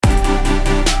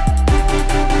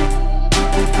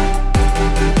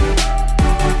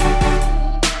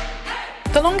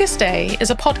Longest Day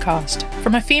is a podcast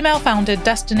from a female-founded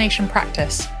destination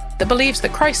practice that believes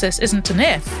that crisis isn't an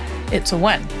if, it's a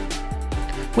when.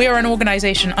 We are an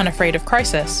organisation unafraid of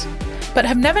crisis, but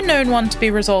have never known one to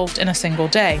be resolved in a single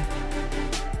day.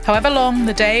 However long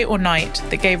the day or night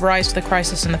that gave rise to the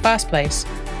crisis in the first place,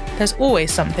 there's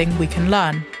always something we can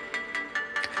learn.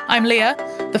 I'm Leah,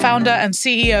 the founder and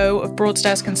CEO of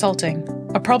Broadstairs Consulting,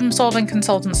 a problem-solving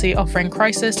consultancy offering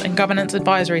crisis and governance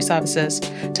advisory services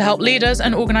to help leaders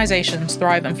and organisations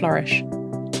thrive and flourish.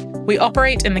 We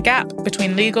operate in the gap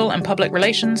between legal and public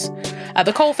relations, at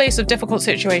the coalface of difficult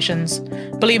situations,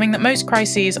 believing that most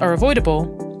crises are avoidable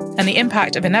and the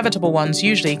impact of inevitable ones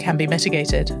usually can be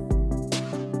mitigated.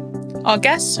 Our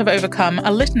guests have overcome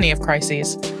a litany of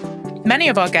crises. Many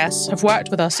of our guests have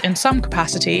worked with us in some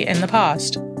capacity in the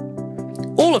past.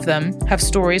 All of them have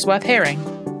stories worth hearing.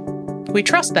 We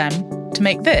trust them to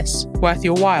make this worth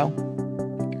your while.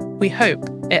 We hope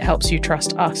it helps you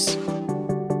trust us.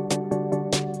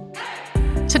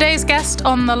 Today's guest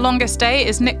on The Longest Day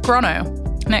is Nick Grono.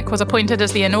 Nick was appointed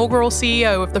as the inaugural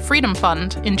CEO of the Freedom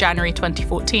Fund in January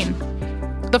 2014.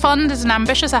 The fund is an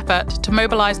ambitious effort to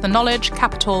mobilise the knowledge,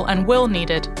 capital and will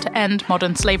needed to end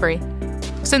modern slavery.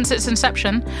 Since its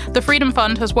inception, the Freedom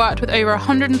Fund has worked with over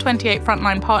 128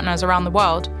 frontline partners around the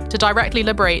world to directly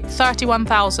liberate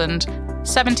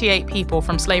 31,078 people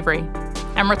from slavery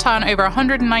and return over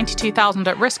 192,000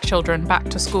 at-risk children back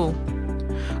to school.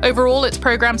 Overall, its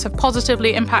programs have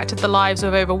positively impacted the lives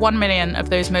of over 1 million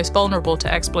of those most vulnerable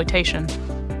to exploitation.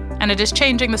 And it is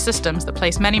changing the systems that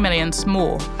place many millions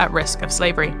more at risk of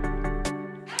slavery.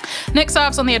 Nick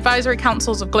serves on the advisory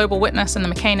councils of Global Witness and the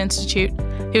McCain Institute.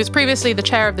 He was previously the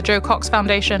chair of the Joe Cox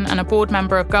Foundation and a board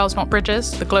member of Girls Not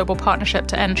Bridges, the global partnership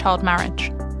to end child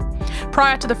marriage.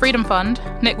 Prior to the Freedom Fund,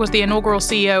 Nick was the inaugural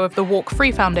CEO of the Walk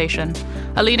Free Foundation,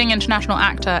 a leading international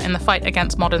actor in the fight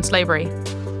against modern slavery.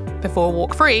 Before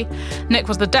Walk Free, Nick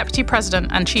was the deputy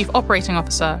president and chief operating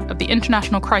officer of the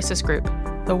International Crisis Group,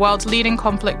 the world's leading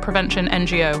conflict prevention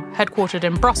NGO, headquartered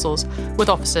in Brussels with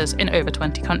offices in over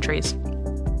 20 countries.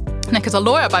 Nick is a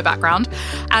lawyer by background,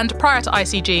 and prior to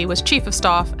ICG was Chief of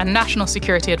Staff and National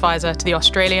Security Advisor to the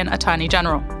Australian Attorney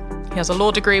General. He has a law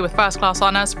degree with first-class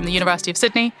honours from the University of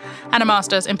Sydney and a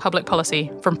Master's in Public Policy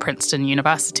from Princeton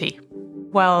University.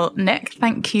 Well, Nick,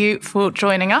 thank you for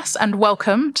joining us and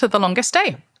welcome to The Longest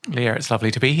Day. Leah, it's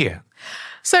lovely to be here.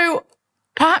 So,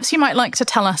 perhaps you might like to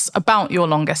tell us about your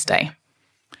longest day.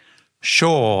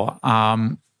 Sure.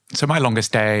 So my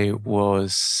longest day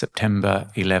was September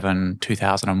 11,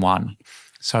 2001.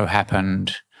 So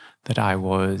happened that I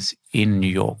was in New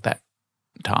York that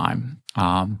time.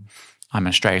 I'm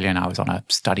Australian. I was on a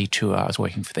study tour. I was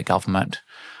working for the government.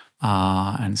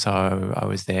 And so I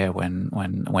was there when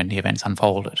the events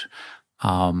unfolded.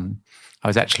 I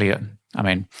was actually,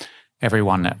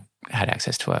 everyone that had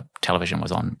access to a television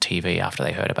was on TV after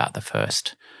they heard about the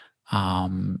first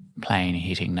plane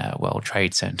hitting the World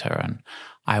Trade Center. And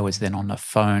I was then on the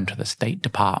phone to the State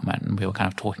Department and we were kind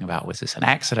of talking about, was this an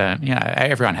accident? You know,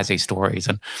 everyone has these stories.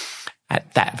 And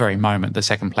at that very moment, the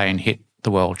second plane hit the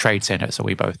World Trade Center. So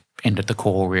we both ended the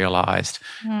call, realized,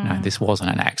 this wasn't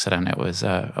an accident. It was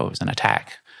an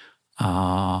attack.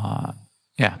 So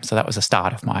that was the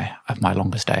start of my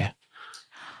longest day.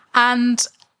 And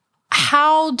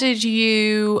how did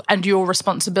you and your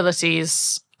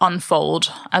responsibilities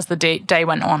unfold as the day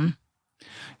went on?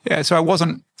 Yeah, so I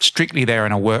wasn't strictly there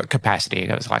in a work capacity.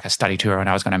 It was like a study tour and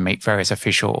I was going to meet various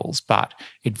officials, but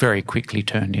it very quickly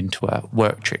turned into a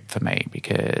work trip for me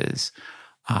because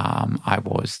I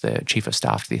was the Chief of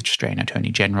Staff to the Australian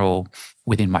Attorney General.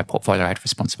 Within my portfolio, I had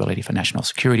responsibility for national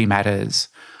security matters.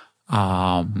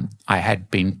 I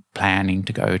had been planning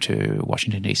to go to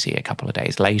Washington, D.C. a couple of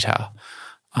days later.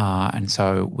 And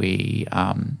so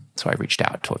I reached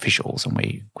out to officials and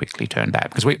we quickly turned that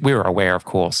because we were aware, of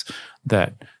course,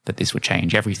 that this would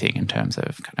change everything in terms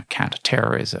of kind of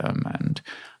counterterrorism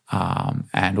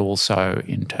and also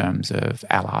in terms of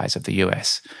allies of the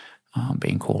US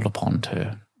being called upon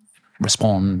to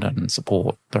respond and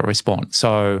support the response.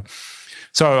 So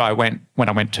when I went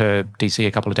to DC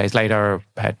a couple of days later,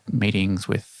 I had meetings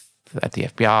at the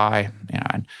FBI,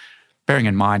 and bearing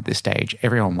in mind at this stage,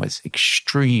 everyone was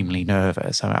extremely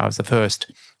nervous. I was the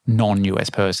first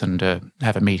non-US person to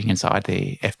have a meeting inside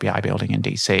the FBI building in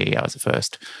DC. I was the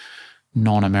first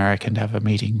non-American to have a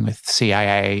meeting with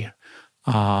CIA.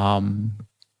 But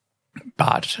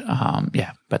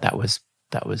that was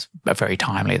very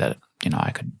timely that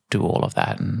I could do all of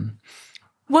that. And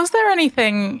was there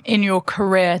anything in your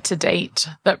career to date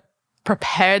that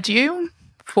prepared you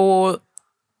for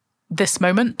this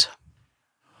moment?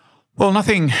 Well,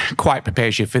 nothing quite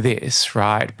prepares you for this,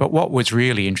 right? But what was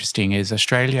really interesting is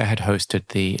Australia had hosted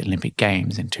the Olympic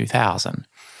Games in 2000.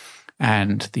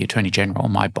 And the Attorney General,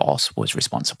 my boss, was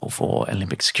responsible for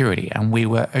Olympic security. And we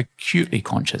were acutely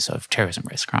conscious of terrorism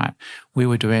risk, right? We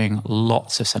were doing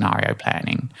lots of scenario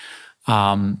planning.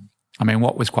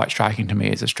 What was quite striking to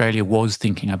me is Australia was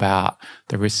thinking about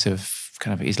the risks of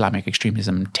kind of Islamic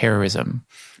extremism, terrorism,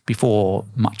 before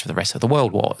much of the rest of the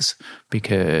world was,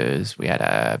 because we had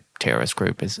a terrorist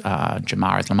group as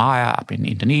Jemaah Islamiyah up in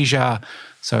Indonesia.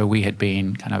 So we had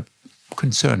been kind of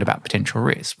concerned about potential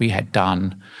risks. We had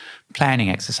done planning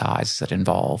exercises that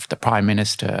involved the Prime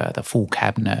Minister, the full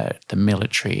cabinet, the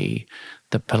military,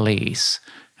 the police,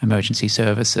 emergency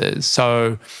services.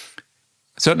 So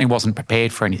certainly wasn't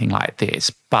prepared for anything like this,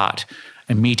 but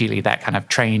immediately that kind of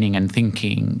training and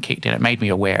thinking kicked in. It made me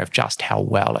aware of just how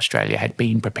well Australia had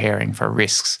been preparing for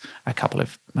risks a couple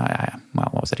of, a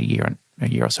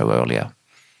year or so earlier.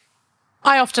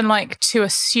 I often like to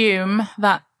assume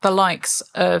that the likes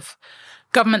of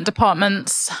government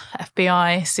departments,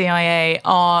 FBI, CIA,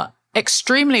 are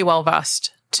extremely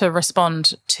well-versed to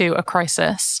respond to a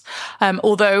crisis,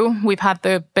 although we've had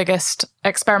the biggest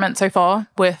experiment so far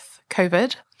with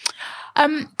COVID.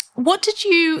 What did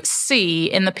you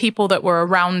see in the people that were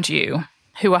around you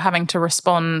who were having to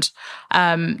respond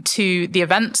to the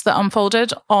events that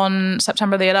unfolded on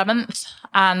September the 11th?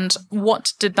 And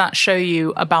what did that show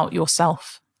you about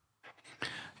yourself?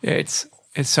 Yeah, it's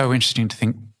so interesting to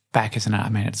think back, isn't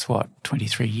it? It's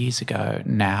 23 years ago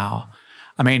now.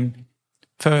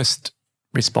 First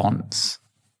response,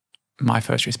 my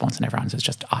first response and everyone's is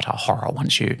just utter horror.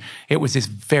 It was this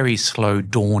very slow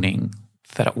dawning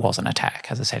that it was an attack,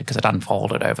 as I said, because it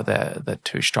unfolded over the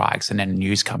two strikes and then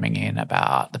news coming in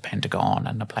about the Pentagon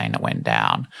and the plane that went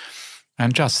down,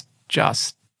 and just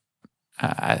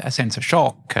a sense of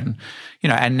shock, and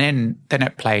then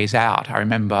it plays out. I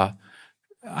remember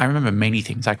many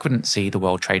things. I couldn't see the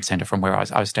World Trade Center from where I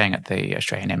was staying at the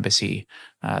Australian Embassy,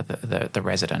 the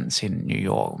residence in New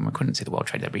York. And we couldn't see the World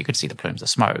Trade Center, but you could see the plumes of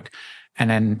smoke. And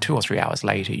then 2 or 3 hours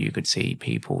later, you could see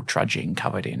people trudging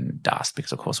covered in dust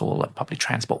because, of course, all the public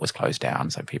transport was closed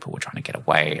down. So people were trying to get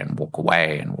away and walk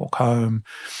home.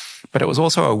 But it was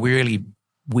also a really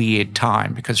weird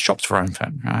time because shops were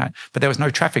open, right? But there was no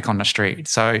traffic on the street.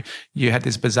 So you had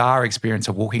this bizarre experience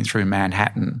of walking through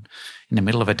Manhattan in the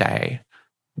middle of a day,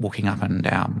 walking up and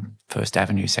down First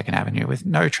Avenue, Second Avenue with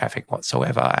no traffic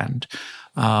whatsoever. And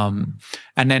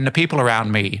then the people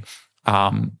around me,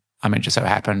 it just so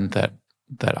happened that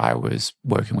I was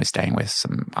staying with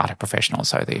some other professionals.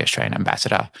 So the Australian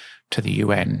ambassador to the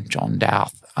UN, John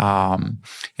Douth,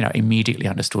 immediately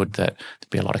understood that there'd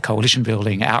be a lot of coalition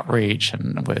building, outreach,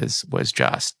 and was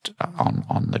just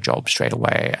on the job straight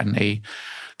away. And the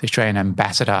Australian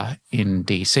ambassador in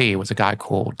DC was a guy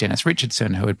called Dennis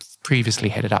Richardson, who had previously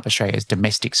headed up Australia's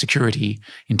domestic security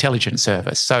intelligence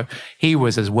service. So he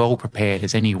was as well prepared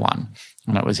as anyone.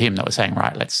 And it was him that was saying,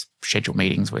 right, let's schedule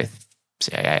meetings with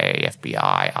CIA,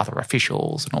 FBI, other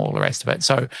officials, and all the rest of it.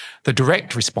 So the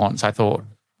direct response, I thought,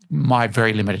 my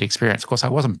very limited experience, of course, I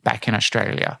wasn't back in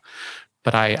Australia,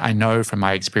 but I know from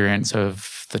my experience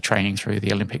of the training through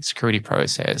the Olympic security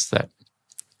process that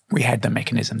we had the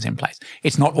mechanisms in place.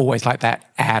 It's not always like that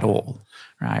at all,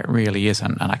 right? It really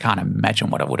isn't. And I can't imagine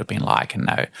what it would have been like in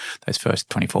those first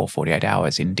 24, 48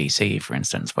 hours in DC, for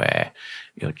instance, where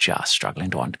you're just struggling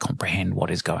to comprehend what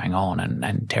is going on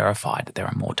and terrified that there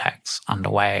are more attacks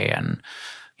underway and,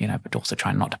 but also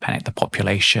trying not to panic the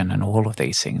population and all of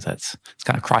these things. It's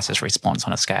kind of crisis response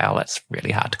on a scale that's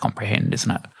really hard to comprehend,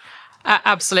 isn't it?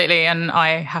 Absolutely. And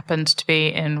I happened to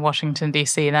be in Washington,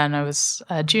 D.C. then. I was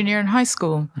a junior in high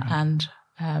school, right. And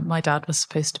my dad was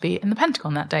supposed to be in the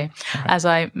Pentagon that day, right, as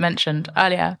I mentioned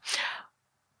earlier.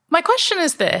 My question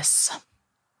is this.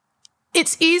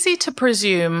 It's easy to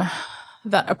presume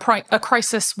that a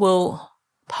crisis will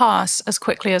pass as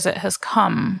quickly as it has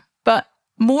come, but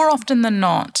more often than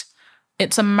not,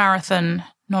 it's a marathon,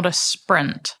 not a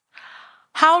sprint.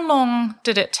 How long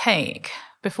did it take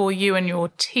before you and your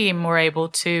team were able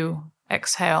to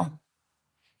exhale?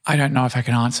 I don't know if I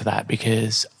can answer that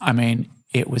because,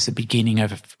 it was the beginning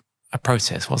of a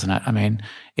process, wasn't it?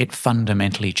 It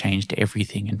fundamentally changed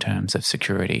everything in terms of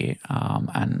security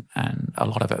and a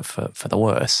lot of it for the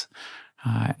worse.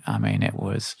 It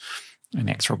was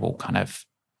inexorable kind of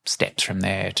steps from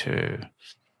there to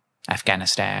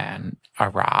Afghanistan,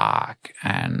 Iraq,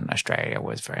 and Australia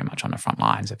was very much on the front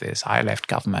lines of this. I left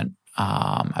government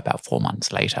about 4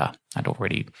 months later.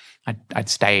 I'd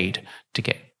stayed to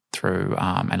get through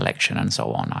an election and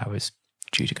so on. I was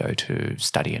due to go to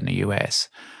study in the US.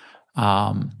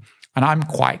 And I'm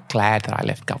quite glad that I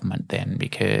left government then,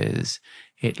 because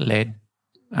it led,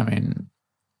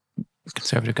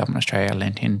 Conservative government Australia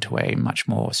lent into a much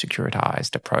more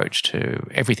securitised approach to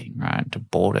everything, right? To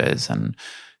borders and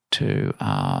to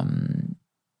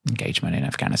engagement in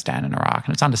Afghanistan and Iraq.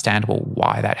 And it's understandable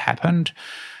why that happened,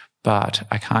 but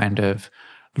I kind of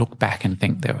look back and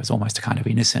think there was almost a kind of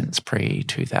innocence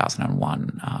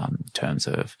pre-2001 in terms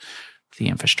of the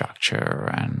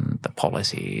infrastructure and the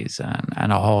policies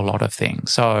and a whole lot of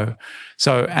things. So,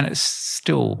 and it's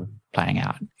still playing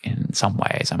out in some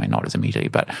ways. Not as immediately,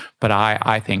 but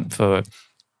I think for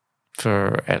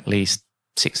at least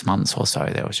 6 months or so,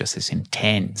 there was just this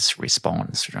intense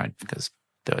response, right? Because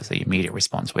there was the immediate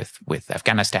response with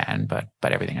Afghanistan, but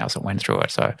everything else that went through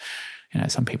it. So,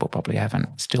 some people probably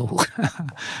haven't still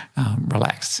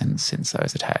relaxed since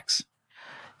those attacks.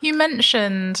 You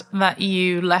mentioned that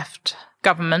you left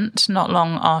government not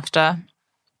long after.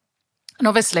 And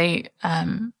obviously,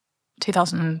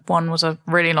 2001 was a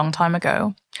really long time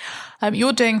ago.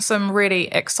 You're doing some really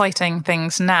exciting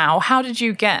things now. How did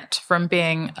you get from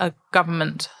being a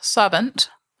government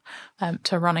servant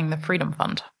to running the Freedom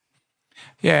Fund?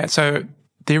 Yeah, so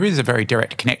there is a very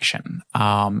direct connection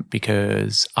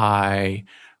because I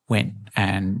went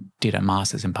and did a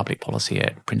master's in public policy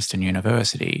at Princeton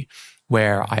University,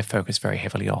 where I focused very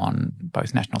heavily on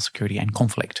both national security and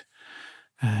conflict,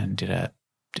 and did a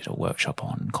workshop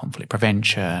on conflict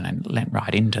prevention and went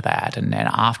right into that. And then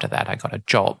after that, I got a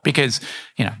job because,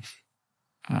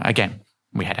 again,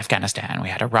 we had Afghanistan, we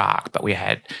had Iraq, but we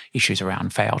had issues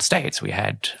around failed states. We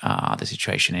had the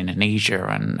situation in Indonesia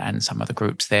and some of the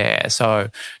groups there. So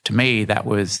to me, that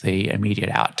was the immediate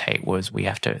outtake, was we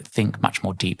have to think much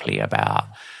more deeply about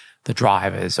the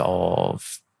drivers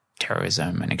of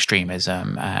terrorism and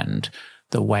extremism and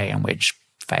the way in which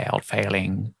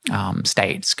failing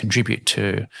states contribute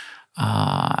to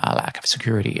a lack of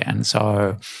security. And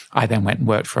so I then went and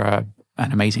worked for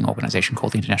an amazing organization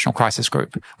called the International Crisis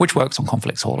Group, which works on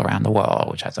conflicts all around the world,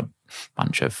 which has a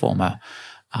bunch of former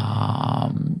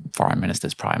foreign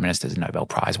ministers, prime ministers, and Nobel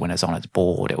Prize winners on its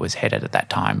board. It was headed at that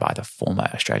time by the former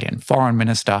Australian foreign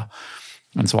minister.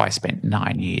 And so I spent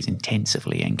 9 years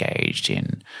intensively engaged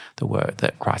in the work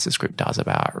that Crisis Group does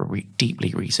about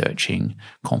deeply researching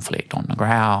conflict on the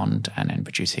ground and then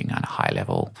producing a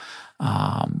high-level,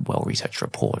 well-researched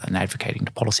report and advocating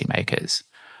to policymakers.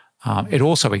 It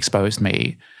also exposed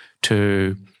me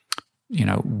to,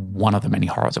 one of the many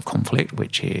horrors of conflict,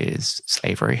 which is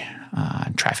slavery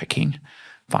and trafficking,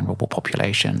 vulnerable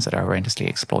populations that are horrendously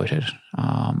exploited.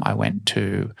 I went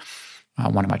to,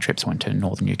 one of my trips went to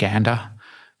northern Uganda.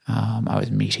 I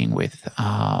was meeting with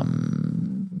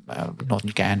northern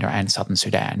Uganda and southern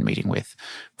Sudan, meeting with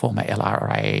former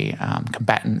LRA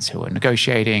combatants who were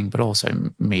negotiating, but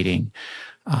also meeting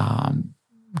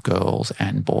girls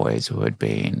and boys who had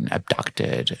been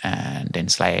abducted and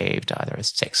enslaved, either as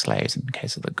sex slaves in the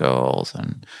case of the girls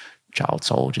and child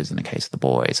soldiers in the case of the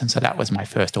boys. And so that was my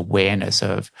first direct awareness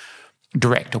of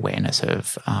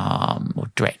or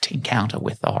direct encounter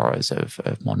with the horrors of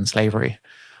modern slavery.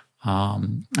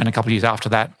 And a couple of years after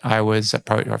that,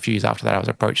 a few years after that, I was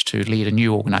approached to lead a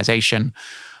new organization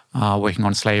working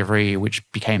on slavery, which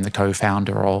became the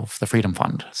co-founder of the Freedom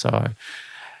Fund. So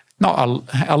not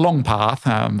a long path,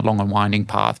 a long and winding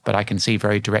path, but I can see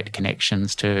very direct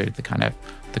connections to the kind of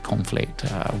the conflict,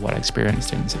 what I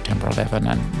experienced in September 11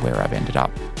 and where I've ended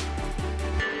up.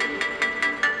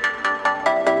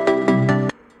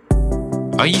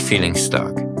 Are you feeling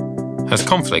stuck? Has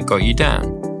conflict got you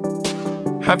down?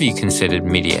 Have you considered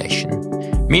mediation?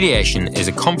 Mediation is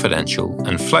a confidential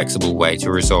and flexible way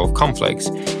to resolve conflicts.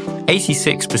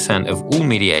 86% of all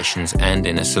mediations end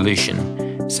in a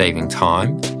solution, saving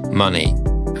time, money,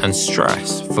 and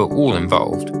stress for all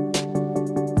involved.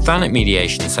 Thanet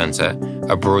Mediation Centre,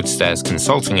 a Broadstairs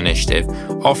consulting initiative,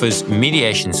 offers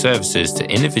mediation services to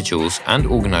individuals and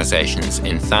organisations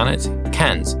in Thanet,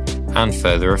 Kent, and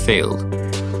further afield.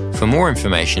 For more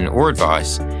information or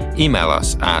advice, email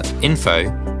us at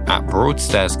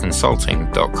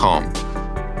info@broadstairsconsulting.com.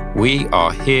 We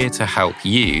are here to help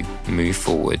you move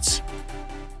forwards.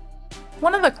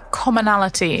 One of the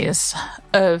commonalities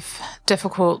of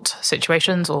difficult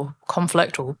situations or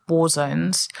conflict or war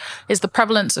zones is the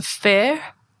prevalence of fear.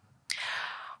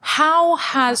 How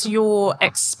has your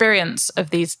experience of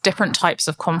these different types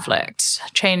of conflicts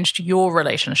changed your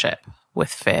relationship with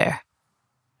fear?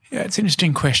 Yeah, it's an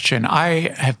interesting question.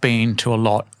 I have been to a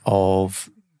lot of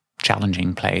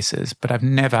challenging places, but I've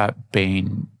never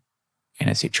been in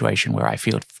a situation where I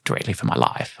feel directly for my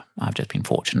life. I've just been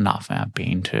fortunate enough. I've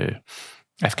been to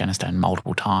Afghanistan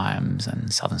multiple times,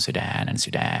 and Southern Sudan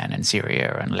and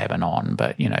Syria and Lebanon,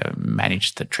 but,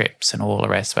 managed the trips and all the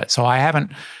rest of it. So I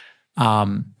haven't,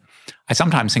 I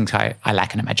sometimes think I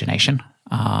lack an imagination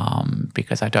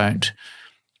because I don't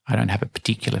have a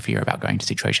particular fear about going to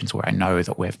situations where I know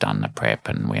that we've done the prep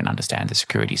and we understand the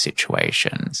security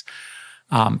situations.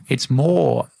 It's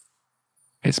more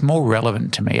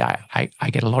relevant to me. I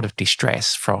get a lot of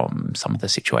distress from some of the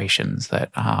situations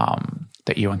that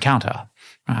you encounter,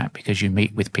 right? Because you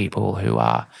meet with people who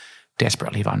are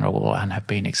desperately vulnerable and have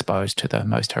been exposed to the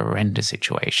most horrendous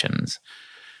situations.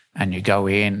 And you go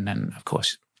in, and of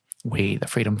course, we, the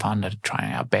Freedom Fund, are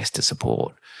trying our best to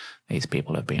support these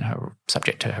people who have been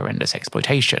subject to horrendous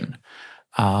exploitation.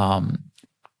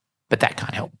 But that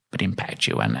can't help but impact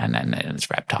you, and it's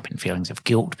wrapped up in feelings of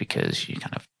guilt because you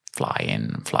kind of fly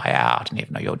in and fly out, and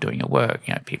even though you're doing your work,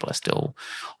 people are still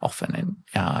often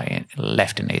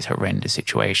left in these horrendous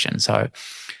situations. So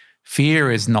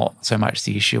fear is not so much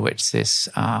the issue; it's this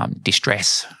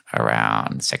distress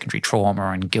around secondary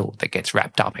trauma and guilt that gets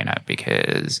wrapped up in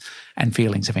it, and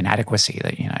feelings of inadequacy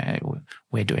that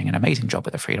we're doing an amazing job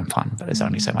with the Freedom Fund, but there's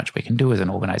only so much we can do as an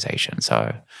organisation.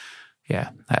 So, yeah,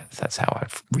 that's how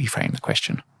I've reframed the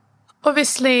question.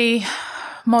 Obviously,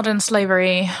 modern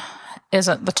slavery is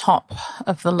at the top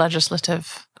of the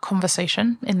legislative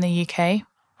conversation in the UK.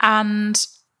 And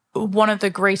one of the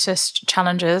greatest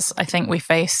challenges I think we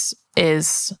face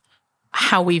is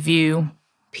how we view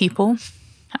people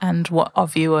and what our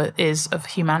view is of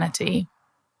humanity.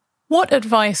 What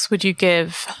advice would you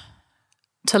give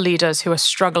to leaders who are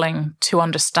struggling to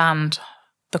understand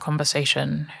the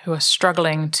conversation, who are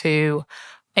struggling to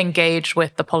engage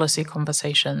with the policy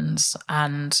conversations,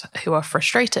 and who are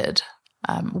frustrated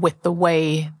with the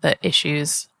way that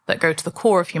issues that go to the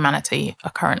core of humanity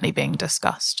are currently being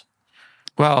discussed?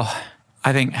 Well,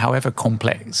 I think however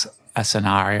complex a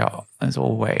scenario, there's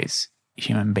always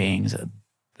human beings at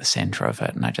the centre of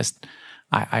it. And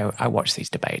I watch these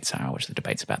debates. I watch the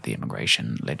debates about the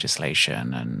immigration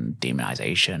legislation and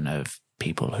demonisation of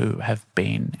people who have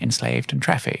been enslaved and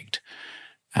trafficked.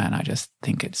 And I just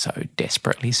think it's so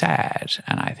desperately sad.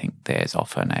 And I think there's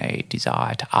often a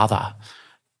desire to other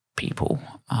people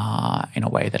in a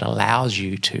way that allows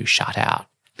you to shut out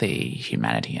the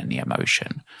humanity and the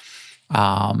emotion.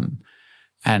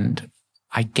 And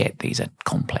I get these are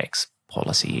complex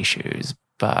policy issues,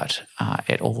 but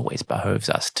it always behoves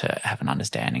us to have an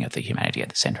understanding of the humanity at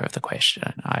the centre of the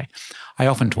question. I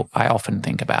often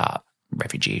think about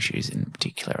refugee issues in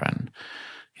particular, and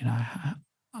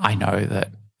I know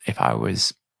that if I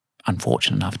was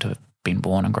unfortunate enough to have been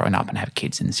born and grown up and have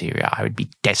kids in Syria, I would be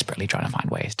desperately trying to find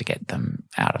ways to get them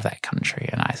out of that country.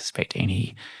 And I suspect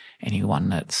anyone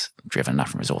that's driven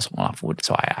enough and resourceful enough would.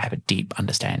 So I have a deep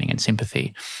understanding and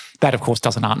sympathy. That, of course,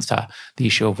 doesn't answer the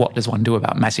issue of what does one do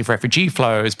about massive refugee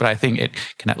flows, but I think it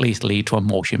can at least lead to a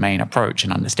more humane approach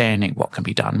and understanding what can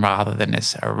be done rather than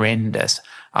this horrendous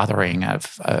othering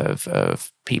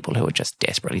of people who are just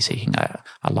desperately seeking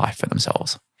a life for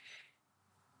themselves.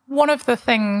 One of the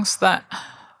things that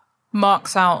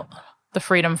marks out the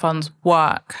Freedom Fund's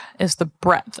work is the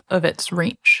breadth of its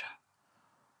reach.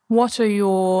 What are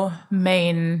your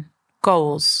main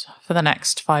goals for the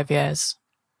next 5 years?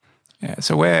 Yeah,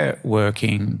 so we're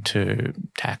working to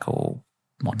tackle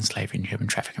modern slavery and human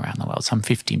trafficking around the world. Some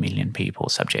 50 million people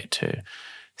subject to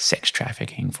sex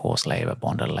trafficking, forced labour,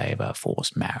 bonded labour,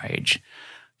 forced marriage.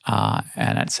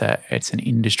 And it's an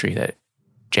industry that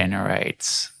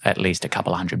generates at least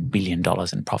 $200 billion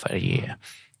in profit a year.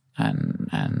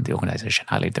 And the organisation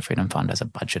I lead, the Freedom Fund, has a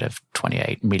budget of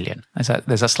 $28 million.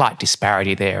 There's a slight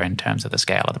disparity there in terms of the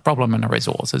scale of the problem and the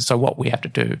resources. So what we have to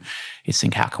do is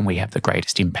think, how can we have the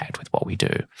greatest impact with what we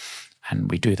do? And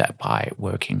we do that by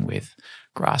working with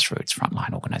grassroots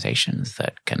frontline organisations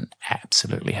that can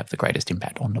absolutely have the greatest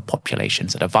impact on the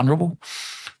populations that are vulnerable.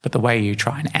 But the way you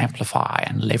try and amplify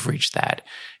and leverage that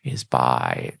is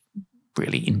by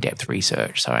really in-depth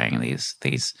research, showing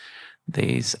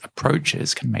these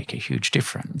approaches can make a huge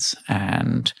difference,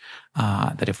 and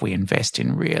that if we invest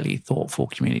in really thoughtful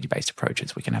community-based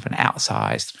approaches, we can have an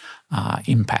outsized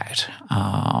impact.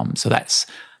 So that's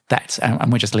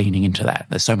and we're just leaning into that.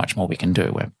 There's so much more we can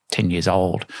do. We're 10 years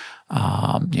old.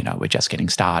 We're just getting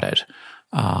started.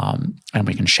 And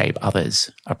we can shape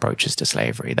others' approaches to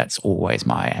slavery. That's always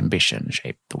my ambition,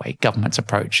 shape the way governments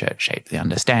approach it, shape the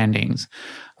understandings,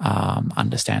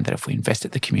 understand that if we invest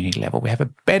at the community level, we have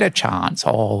a better chance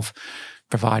of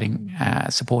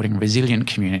supporting resilient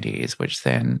communities, which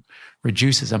then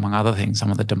reduces, among other things, some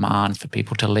of the demands for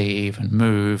people to leave and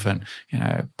move. And,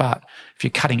 but if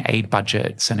you're cutting aid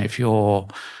budgets and if you're,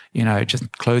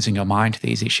 just closing your mind to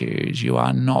these issues, you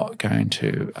are not going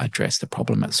to address the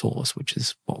problem at source, which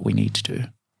is what we need to do.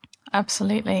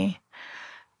 Absolutely.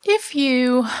 If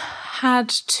you had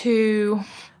to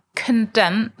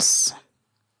condense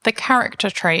the character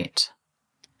trait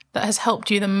that has helped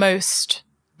you the most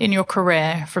in your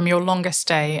career from your longest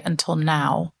day until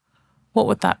now, what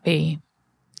would that be?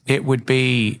 It would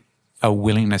be a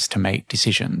willingness to make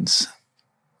decisions.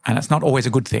 And it's not always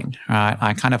a good thing, right?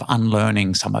 I'm kind of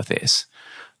unlearning some of this.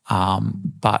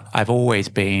 But I've always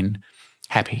been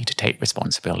happy to take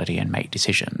responsibility and make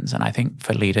decisions. And I think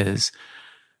for leaders,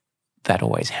 that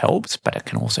always helps, but it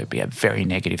can also be a very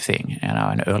negative thing.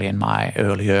 And earlier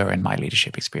in my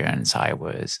leadership experience, I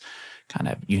was kind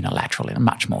of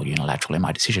much more unilateral in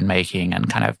my decision making, and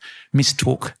kind of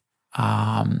mistook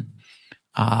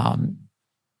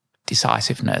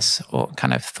decisiveness, or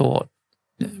kind of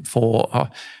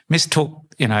mistook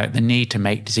the need to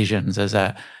make decisions as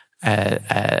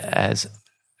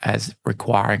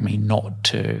requiring me not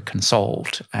to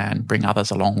consult and bring others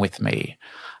along with me.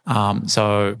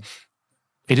 So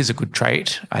it is a good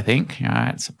trait, I think.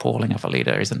 It's appalling if a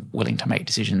leader isn't willing to make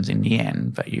decisions in the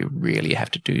end, but you really have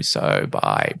to do so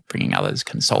by bringing others,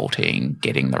 consulting,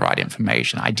 getting the right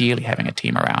information, ideally having a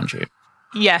team around you.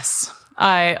 Yes,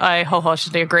 I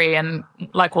wholeheartedly agree. And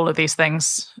like all of these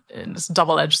things, it's a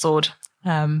double-edged sword,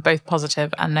 both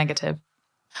positive and negative.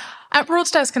 At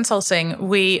Broadstairs Consulting,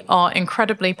 we are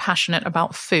incredibly passionate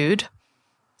about food.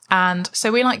 And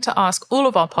so we like to ask all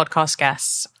of our podcast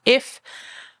guests, if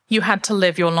you had to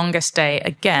live your longest day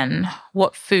again,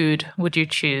 what food would you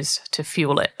choose to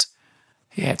fuel it?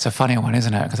 Yeah, it's a funny one,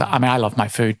 isn't it? Because I love my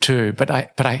food too, but I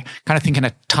kind of think in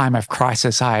a time of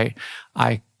crisis, I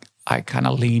kind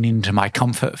of lean into my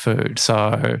comfort food.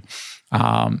 So,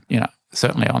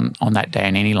 certainly on that day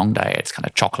and any long day, it's kind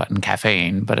of chocolate and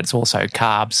caffeine, but it's also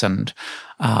carbs and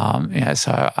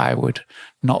so I would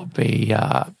not be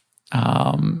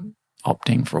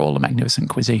opting for all the magnificent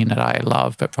cuisine that I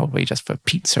love, but probably just for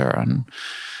pizza and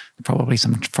probably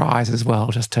some fries as well,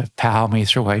 just to power me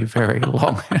through a very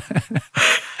long.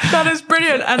 That is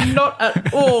brilliant and not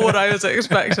at all what I was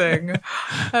expecting.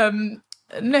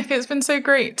 Nick, it's been so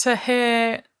great to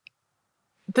hear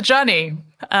the journey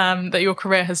that your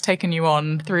career has taken you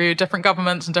on through different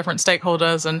governments and different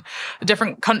stakeholders and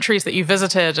different countries that you've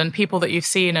visited and people that you've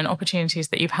seen and opportunities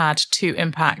that you've had to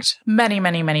impact many,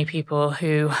 many, many people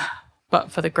who,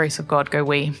 but for the grace of God, go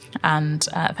we. And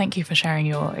thank you for sharing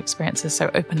your experiences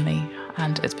so openly.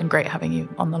 And it's been great having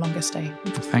you on The Longest Day.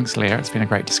 Thanks, Leah. It's been a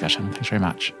great discussion. Thanks very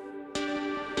much.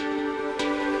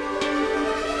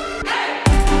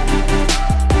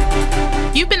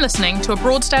 You've been listening to a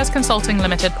Broadstairs Consulting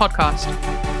Limited podcast.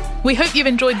 We hope you've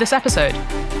enjoyed this episode.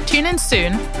 Tune in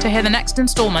soon to hear the next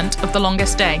instalment of The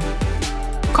Longest Day.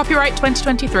 Copyright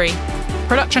 2023.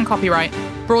 Production copyright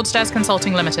Broadstairs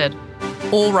Consulting Limited.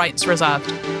 All rights reserved.